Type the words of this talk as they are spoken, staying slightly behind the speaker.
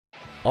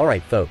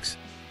Alright folks,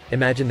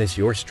 imagine this: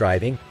 you're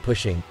striving,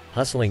 pushing,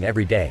 hustling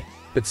every day,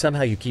 but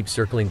somehow you keep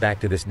circling back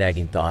to this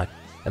nagging thought,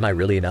 am I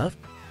really enough?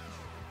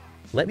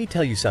 Let me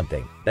tell you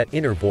something, that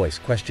inner voice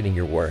questioning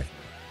your worth,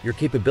 your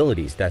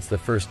capabilities, that's the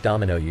first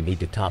domino you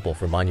need to topple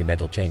for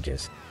monumental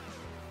changes.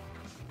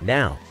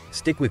 Now,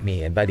 stick with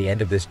me, and by the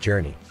end of this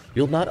journey,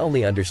 you'll not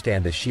only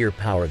understand the sheer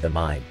power of the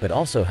mind but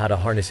also how to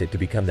harness it to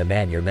become the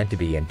man you're meant to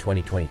be in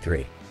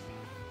 2023.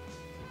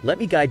 Let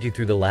me guide you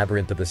through the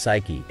labyrinth of the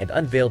psyche and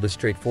unveil the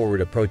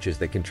straightforward approaches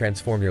that can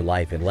transform your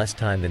life in less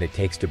time than it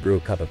takes to brew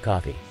a cup of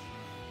coffee.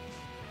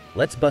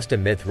 Let's bust a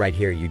myth right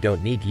here: you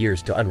don't need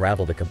years to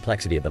unravel the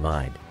complexity of the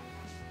mind.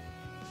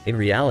 In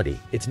reality,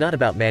 it's not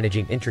about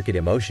managing intricate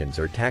emotions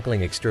or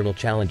tackling external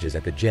challenges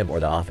at the gym or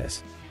the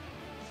office.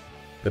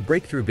 The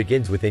breakthrough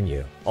begins within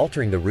you,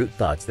 altering the root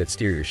thoughts that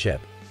steer your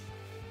ship.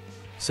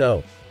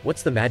 So,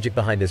 what's the magic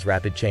behind this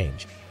rapid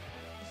change?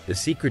 The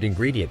secret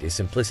ingredient is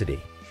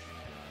simplicity.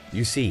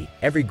 You see,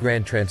 every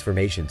grand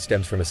transformation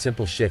stems from a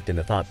simple shift in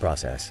the thought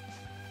process.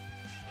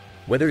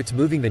 Whether it's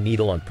moving the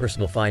needle on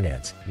personal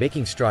finance,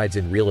 making strides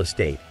in real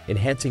estate,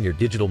 enhancing your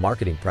digital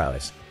marketing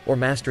prowess, or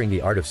mastering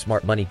the art of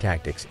smart money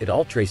tactics, it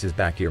all traces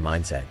back to your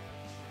mindset.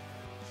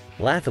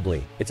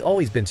 Laughably, it's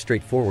always been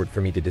straightforward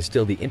for me to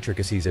distill the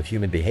intricacies of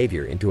human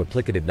behavior into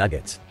applicative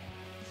nuggets.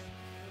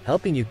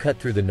 Helping you cut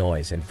through the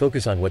noise and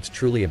focus on what's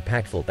truly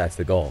impactful, that's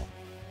the goal.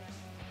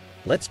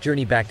 Let's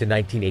journey back to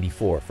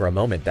 1984 for a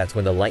moment. That's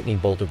when the lightning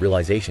bolt of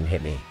realization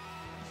hit me.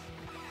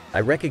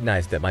 I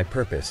recognized that my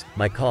purpose,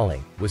 my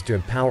calling, was to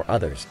empower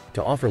others,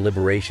 to offer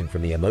liberation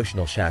from the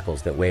emotional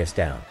shackles that weigh us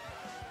down.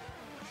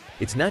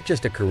 It's not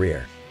just a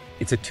career,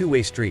 it's a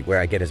two-way street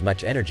where I get as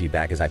much energy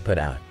back as I put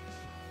out.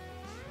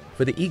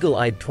 For the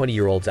eagle-eyed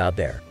 20-year-olds out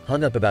there,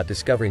 hung up about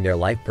discovering their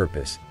life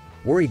purpose,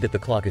 worried that the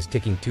clock is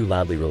ticking too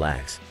loudly,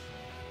 relax.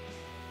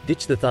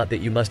 Ditch the thought that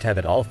you must have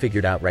it all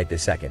figured out right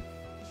this second.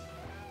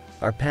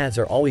 Our paths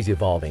are always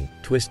evolving,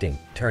 twisting,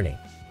 turning.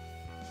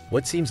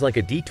 What seems like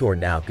a detour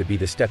now could be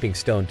the stepping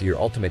stone to your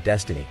ultimate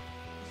destiny.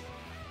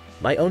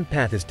 My own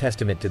path is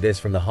testament to this,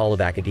 from the hall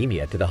of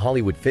academia to the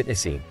Hollywood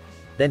fitness scene,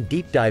 then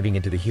deep diving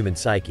into the human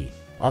psyche,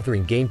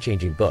 authoring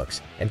game-changing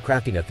books, and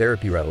crafting a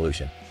therapy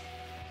revolution.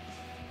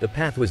 The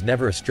path was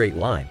never a straight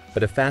line,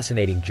 but a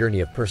fascinating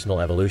journey of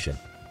personal evolution.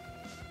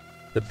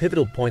 The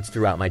pivotal points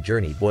throughout my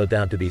journey boil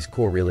down to these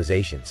core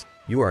realizations: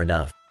 you are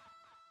enough.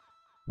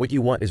 What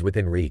you want is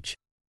within reach.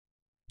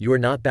 You are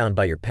not bound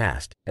by your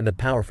past, and the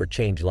power for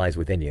change lies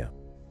within you.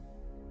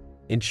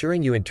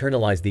 Ensuring you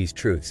internalize these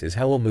truths is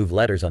how we'll move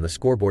letters on the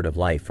scoreboard of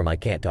life from I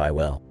can't to I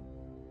will.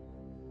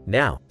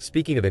 Now,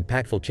 speaking of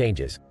impactful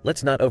changes,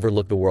 let's not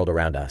overlook the world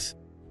around us.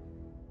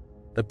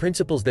 The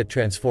principles that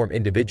transform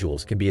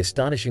individuals can be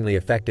astonishingly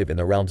effective in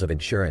the realms of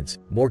insurance,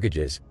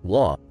 mortgages,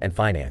 law, and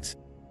finance.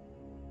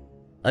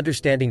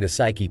 Understanding the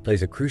psyche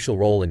plays a crucial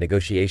role in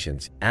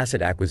negotiations,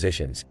 asset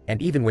acquisitions,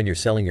 and even when you're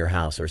selling your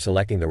house or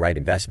selecting the right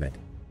investment.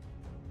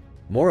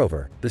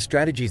 Moreover, the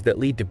strategies that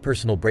lead to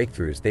personal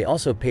breakthroughs, they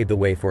also pave the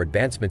way for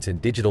advancements in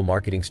digital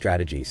marketing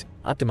strategies,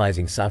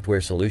 optimizing software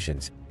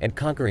solutions, and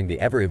conquering the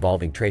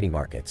ever-evolving trading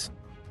markets.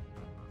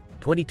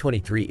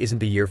 2023 isn't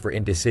the year for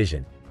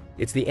indecision.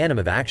 It's the annum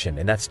of action,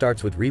 and that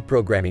starts with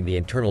reprogramming the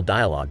internal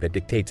dialogue that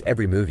dictates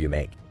every move you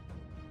make.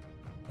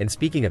 And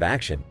speaking of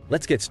action,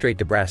 let's get straight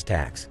to brass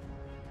tacks.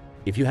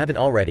 If you haven't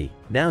already,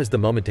 now is the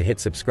moment to hit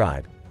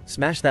subscribe,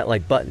 smash that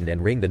like button,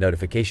 and ring the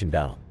notification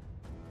bell.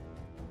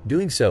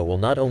 Doing so will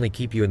not only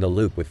keep you in the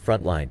loop with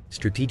frontline,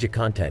 strategic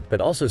content but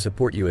also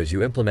support you as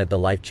you implement the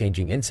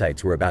life-changing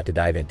insights we're about to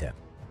dive into.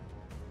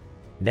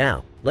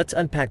 Now, let's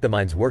unpack the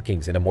mind's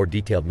workings in a more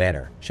detailed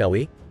manner, shall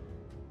we?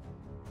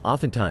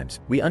 Oftentimes,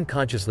 we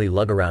unconsciously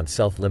lug around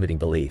self-limiting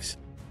beliefs.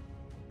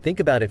 Think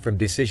about it: from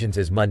decisions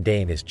as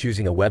mundane as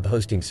choosing a web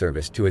hosting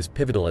service to as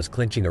pivotal as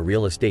clinching a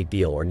real estate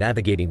deal or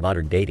navigating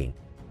modern dating,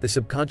 the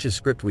subconscious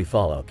script we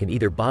follow can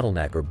either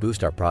bottleneck or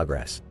boost our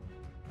progress.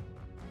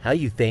 How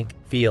you think,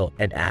 feel,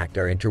 and act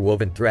are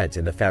interwoven threads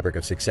in the fabric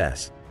of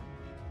success.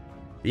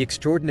 The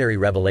extraordinary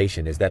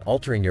revelation is that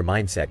altering your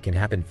mindset can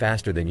happen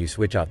faster than you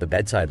switch off the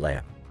bedside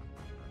lamp.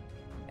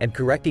 And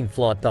correcting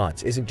flawed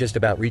thoughts isn't just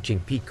about reaching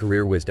peak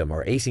career wisdom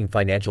or acing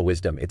financial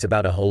wisdom, it's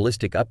about a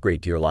holistic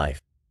upgrade to your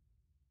life.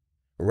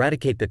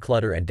 Eradicate the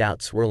clutter and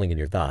doubt swirling in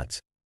your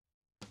thoughts.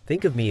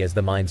 Think of me as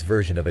the mind's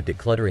version of a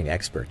decluttering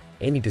expert,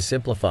 aiming to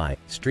simplify,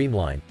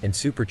 streamline, and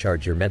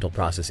supercharge your mental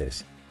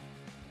processes.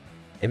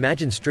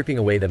 Imagine stripping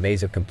away the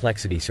maze of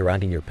complexity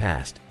surrounding your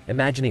past,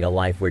 imagining a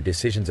life where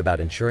decisions about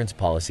insurance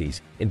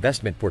policies,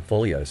 investment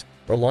portfolios,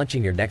 or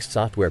launching your next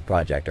software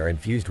project are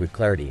infused with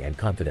clarity and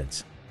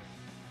confidence.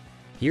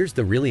 Here's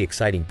the really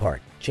exciting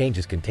part: change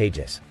is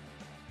contagious.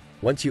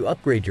 Once you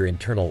upgrade your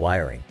internal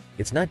wiring,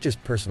 it's not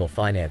just personal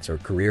finance or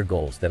career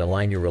goals that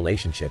align. Your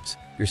relationships,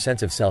 your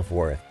sense of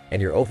self-worth,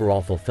 and your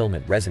overall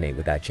fulfillment resonate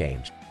with that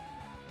change.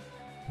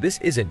 This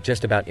isn't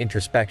just about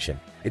introspection,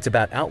 it's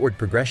about outward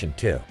progression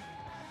too.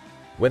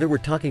 Whether we're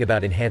talking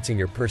about enhancing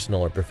your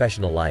personal or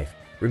professional life,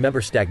 remember,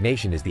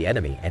 stagnation is the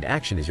enemy and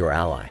action is your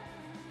ally.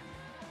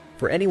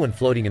 For anyone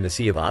floating in the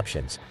sea of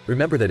options,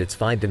 remember that it's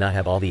fine to not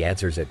have all the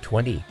answers at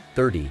 20,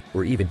 30,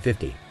 or even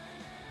 50.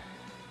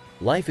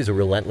 Life is a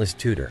relentless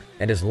tutor,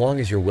 and as long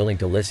as you're willing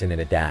to listen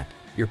and adapt,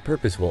 your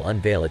purpose will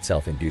unveil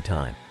itself in due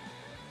time.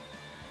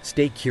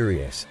 Stay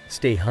curious,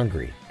 stay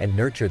hungry, and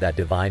nurture that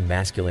divine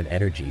masculine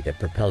energy that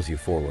propels you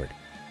forward.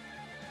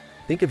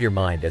 Think of your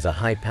mind as a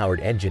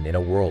high-powered engine in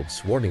a world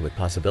swarming with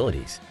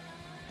possibilities.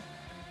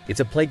 It's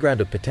a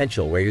playground of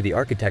potential where you're the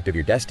architect of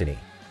your destiny.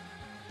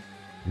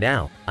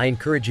 Now, I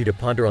encourage you to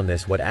ponder on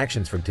this: what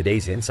actions from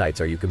today's insights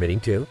are you committing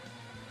to?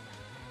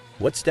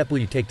 What step will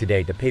you take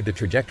today to pave the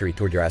trajectory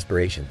toward your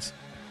aspirations?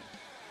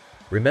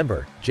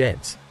 Remember,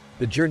 gents,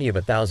 the journey of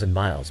 1,000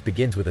 miles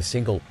begins with a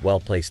single,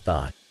 well-placed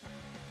thought.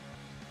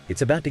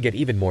 It's about to get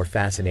even more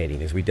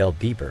fascinating as we delve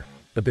deeper,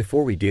 but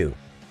before we do,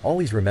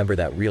 always remember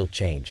that real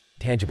change,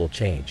 tangible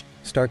change,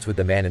 starts with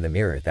the man in the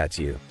mirror. That's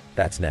you.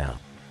 That's now.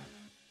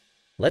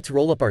 Let's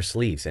roll up our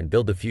sleeves and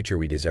build the future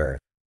we deserve.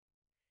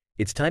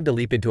 It's time to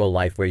leap into a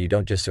life where you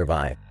don't just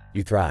survive,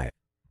 you thrive.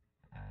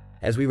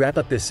 As we wrap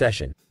up this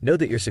session, know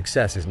that your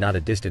success is not a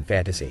distant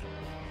fantasy.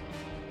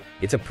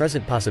 It's a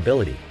present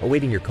possibility,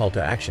 awaiting your call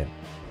to action.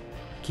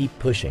 Keep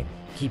pushing,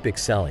 keep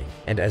excelling,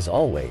 and as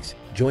always,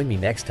 join me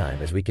next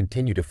time as we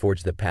continue to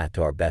forge the path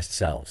to our best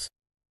selves.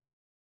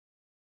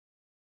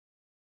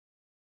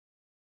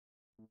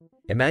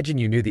 Imagine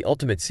you knew the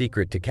ultimate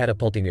secret to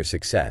catapulting your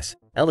success,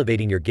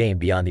 elevating your game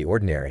beyond the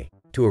ordinary,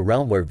 to a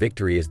realm where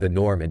victory is the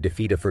norm and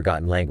defeat a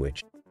forgotten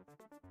language.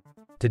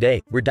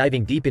 Today, we're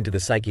diving deep into the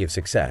psyche of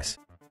success.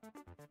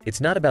 It's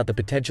not about the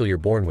potential you're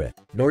born with,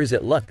 nor is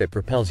it luck that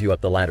propels you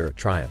up the ladder of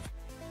triumph.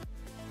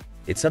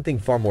 It's something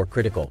far more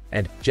critical,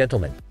 and,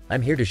 gentlemen,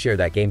 I'm here to share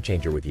that game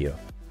changer with you.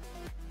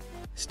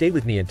 Stay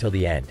with me until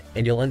the end,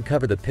 and you'll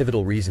uncover the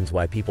pivotal reasons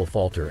why people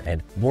falter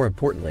and, more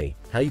importantly,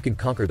 how you can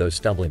conquer those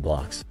stumbling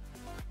blocks.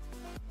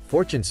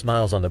 Fortune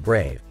smiles on the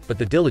brave, but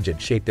the diligent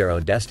shape their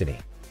own destiny.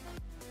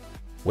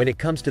 When it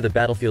comes to the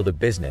battlefield of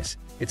business,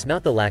 it's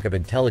not the lack of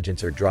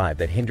intelligence or drive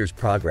that hinders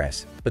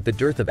progress, but the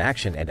dearth of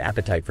action and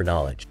appetite for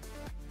knowledge.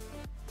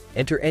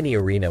 Enter any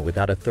arena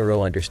without a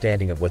thorough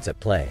understanding of what's at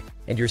play,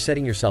 and you're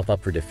setting yourself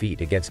up for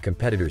defeat against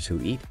competitors who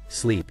eat,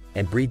 sleep,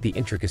 and breathe the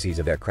intricacies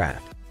of their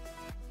craft.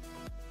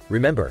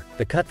 Remember,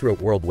 the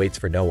cutthroat world waits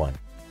for no one.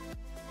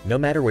 No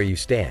matter where you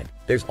stand,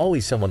 there's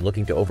always someone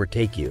looking to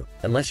overtake you,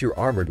 unless you're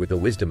armored with the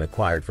wisdom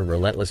acquired from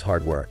relentless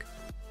hard work.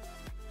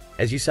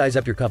 As you size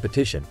up your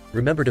competition,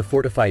 remember to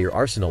fortify your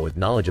arsenal with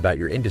knowledge about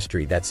your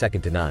industry that's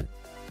second to none.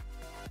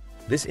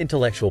 This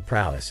intellectual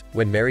prowess,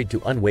 when married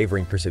to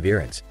unwavering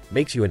perseverance,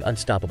 makes you an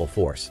unstoppable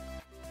force.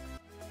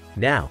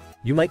 Now,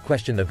 you might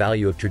question the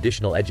value of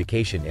traditional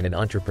education in an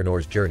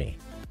entrepreneur's journey.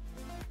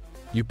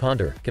 You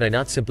ponder, can I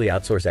not simply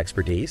outsource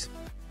expertise?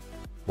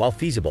 While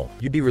feasible,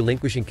 you'd be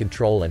relinquishing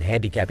control and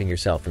handicapping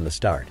yourself from the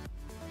start.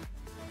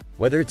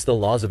 Whether it's the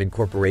laws of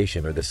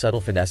incorporation or the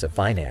subtle finesse of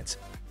finance,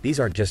 these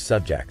aren't just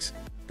subjects.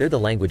 They're the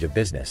language of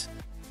business.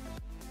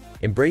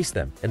 Embrace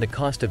them, and the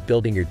cost of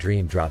building your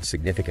dream drops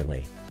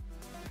significantly.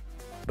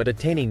 But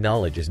attaining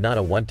knowledge is not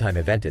a one-time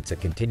event, it's a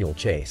continual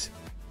chase.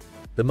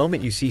 The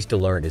moment you cease to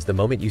learn is the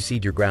moment you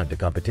cede your ground to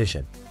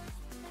competition.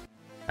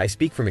 I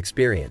speak from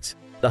experience.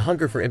 The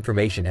hunger for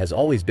information has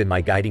always been my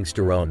guiding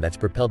stone that's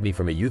propelled me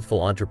from a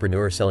youthful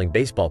entrepreneur selling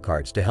baseball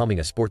cards to helming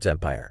a sports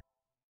empire.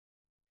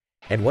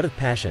 And what of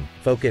passion,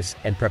 focus,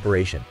 and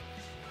preparation?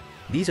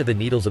 These are the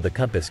needles of the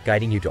compass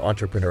guiding you to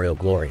entrepreneurial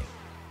glory.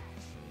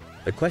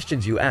 The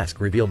questions you ask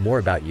reveal more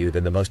about you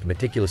than the most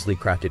meticulously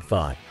crafted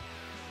thought.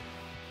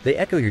 They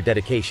echo your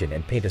dedication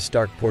and paint a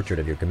stark portrait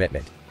of your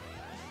commitment.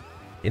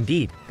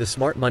 Indeed, the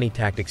smart money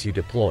tactics you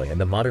deploy and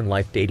the modern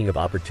life dating of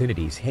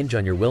opportunities hinge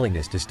on your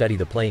willingness to study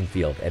the playing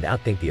field and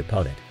outthink the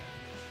opponent.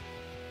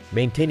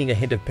 Maintaining a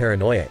hint of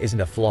paranoia isn't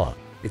a flaw,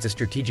 it's a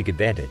strategic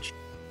advantage.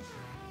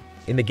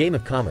 In the game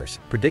of commerce,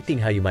 predicting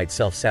how you might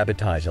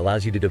self-sabotage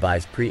allows you to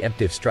devise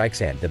preemptive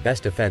strikes, and the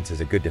best defense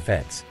is a good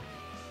defense.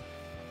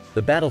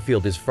 The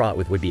battlefield is fraught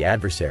with would-be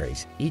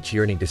adversaries, each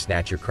yearning to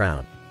snatch your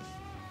crown.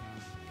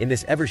 In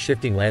this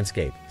ever-shifting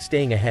landscape,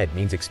 staying ahead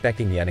means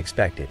expecting the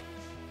unexpected.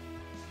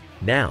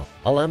 Now,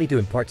 allow me to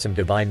impart some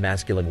divine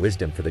masculine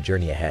wisdom for the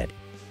journey ahead.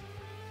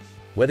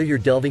 Whether you're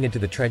delving into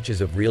the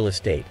trenches of real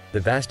estate, the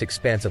vast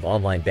expanse of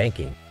online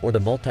banking, or the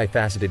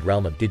multifaceted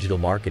realm of digital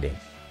marketing,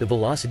 the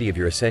velocity of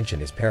your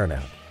ascension is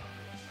paramount.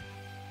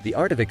 The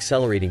art of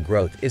accelerating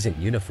growth isn't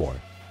uniform,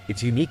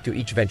 it's unique to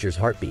each venture's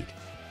heartbeat.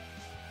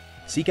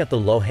 Seek out the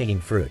low-hanging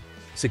fruit,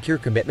 secure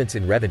commitments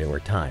in revenue or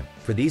time,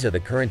 for these are the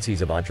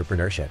currencies of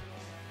entrepreneurship.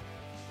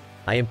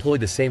 I employ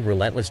the same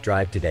relentless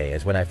drive today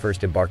as when I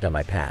first embarked on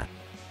my path.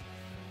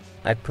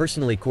 I've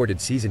personally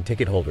courted season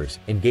ticket holders,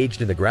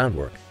 engaged in the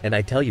groundwork, and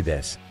I tell you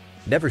this: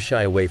 never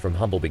shy away from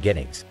humble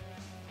beginnings.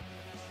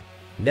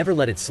 Never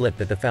let it slip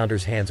that the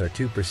founder's hands are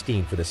too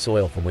pristine for the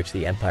soil from which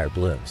the empire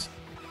blooms.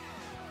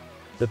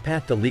 The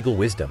path to legal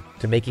wisdom,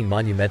 to making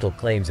monumental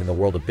claims in the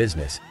world of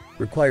business,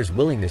 requires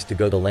willingness to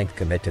go the length.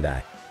 Commit to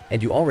that,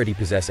 and you already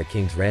possess a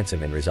king's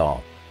ransom and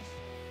resolve.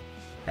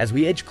 As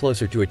we edge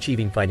closer to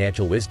achieving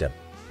financial wisdom,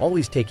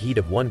 Always take heed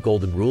of one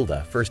golden rule: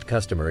 the first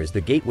customer is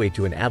the gateway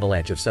to an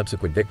avalanche of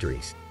subsequent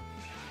victories.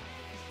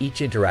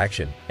 Each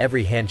interaction,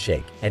 every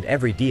handshake, and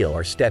every deal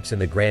are steps in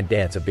the grand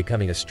dance of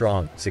becoming a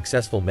strong,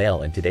 successful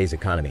male in today's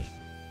economy.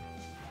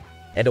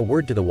 And a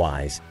word to the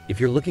wise: if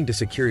you're looking to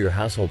secure your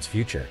household's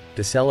future,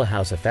 to sell a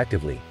house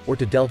effectively, or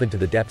to delve into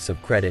the depths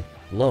of credit,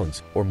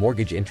 loans, or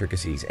mortgage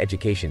intricacies,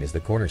 education is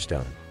the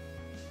cornerstone.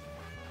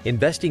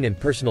 Investing in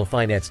personal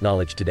finance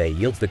knowledge today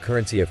yields the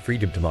currency of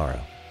freedom tomorrow.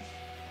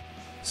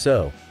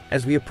 So,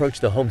 as we approach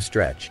the home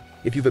stretch,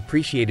 if you've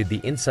appreciated the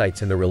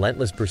insights and the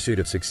relentless pursuit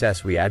of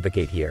success we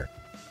advocate here,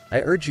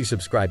 I urge you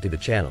subscribe to the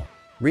channel,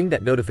 ring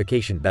that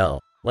notification bell,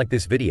 like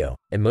this video,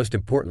 and most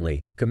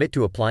importantly, commit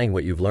to applying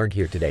what you've learned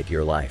here today to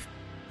your life.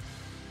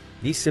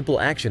 These simple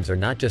actions are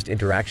not just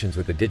interactions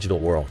with the digital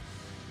world.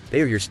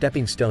 They are your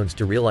stepping stones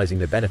to realizing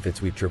the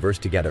benefits we've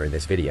traversed together in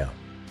this video.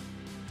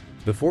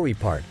 Before we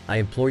part, I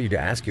implore you to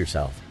ask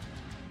yourself,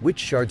 which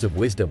shards of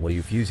wisdom will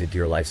you fuse into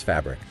your life's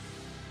fabric?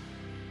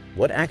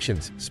 What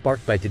actions,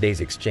 sparked by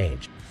today's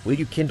exchange, will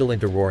you kindle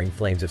into roaring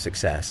flames of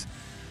success?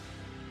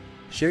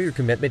 Share your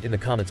commitment in the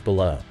comments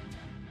below.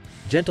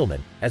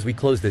 Gentlemen, as we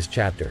close this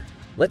chapter,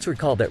 let's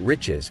recall that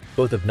riches,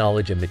 both of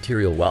knowledge and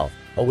material wealth,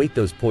 await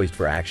those poised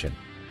for action.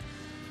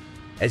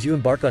 As you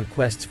embark on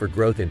quests for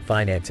growth in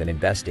finance and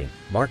investing,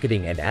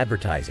 marketing and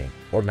advertising,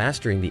 or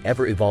mastering the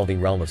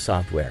ever-evolving realm of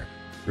software,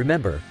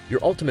 remember,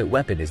 your ultimate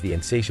weapon is the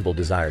insatiable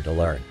desire to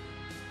learn.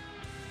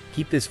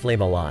 Keep this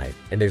flame alive,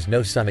 and there's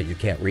no summit you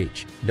can't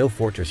reach, no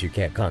fortress you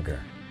can't conquer.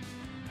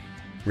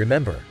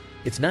 Remember,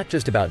 it's not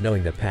just about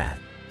knowing the path.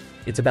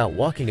 It's about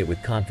walking it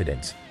with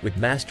confidence, with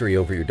mastery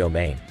over your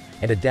domain,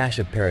 and a dash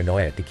of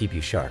paranoia to keep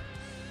you sharp.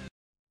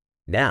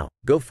 Now,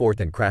 go forth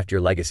and craft your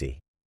legacy.